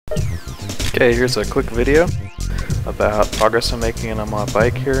Okay, here's a quick video about progress I'm making on my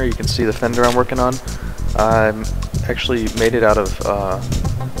bike here. You can see the fender I'm working on. I actually made it out of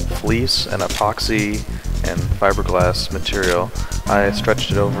fleece and epoxy and fiberglass material. I stretched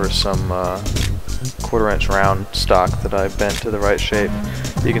it over some 1/4 inch round stock that I bent to the right shape.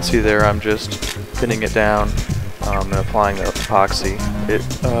 You can see there I'm just pinning it down and applying the epoxy. It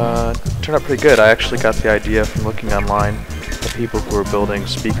turned out pretty good. I actually got the idea from looking online at people who were building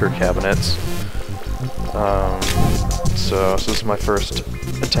speaker cabinets. So this is my first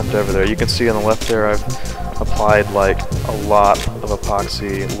attempt over there. You can see on the left there I've applied like a lot of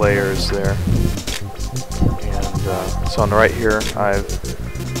epoxy layers there. And so on the right here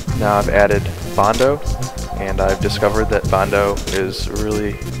I've added Bondo, and I've discovered that Bondo is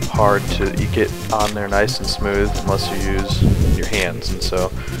really hard to get on there nice and smooth unless you use your hands, and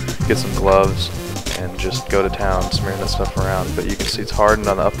so get some gloves and just go to town smearing that stuff around. But you can see it's hardened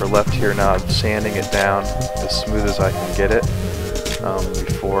on the upper left here. Now I'm sanding it down as smooth as I can get it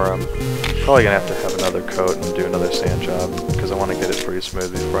before I'm probably going to have to have another coat and do another sand job because I want to get it pretty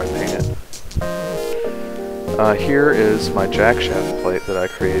smooth before I paint it. Here is my jackshaft plate that I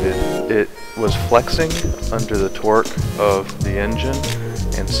created. It was flexing under the torque of the engine,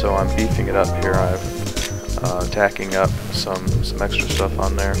 and so I'm beefing it up here. I'm tacking up some extra stuff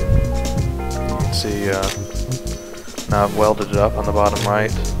on there. You can see now I've welded it up on the bottom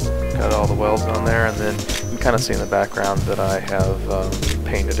right, got all the welds on there, and then you can kind of see in the background that I have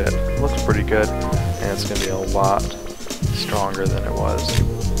painted it. It looks pretty good, and it's going to be a lot stronger than it was.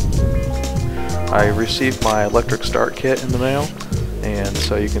 I received my electric start kit in the mail, and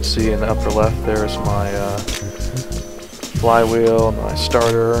so you can see in the upper left there's my flywheel, my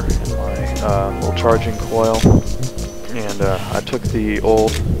starter, and my little charging coil. And I took the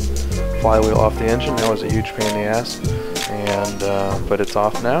old flywheel off the engine. That was a huge pain in the ass, and but it's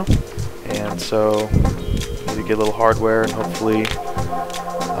off now. And so I need to get a little hardware, and hopefully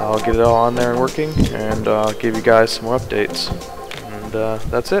I'll get it all on there and working, and I'll give you guys some more updates. And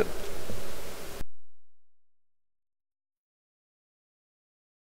that's it.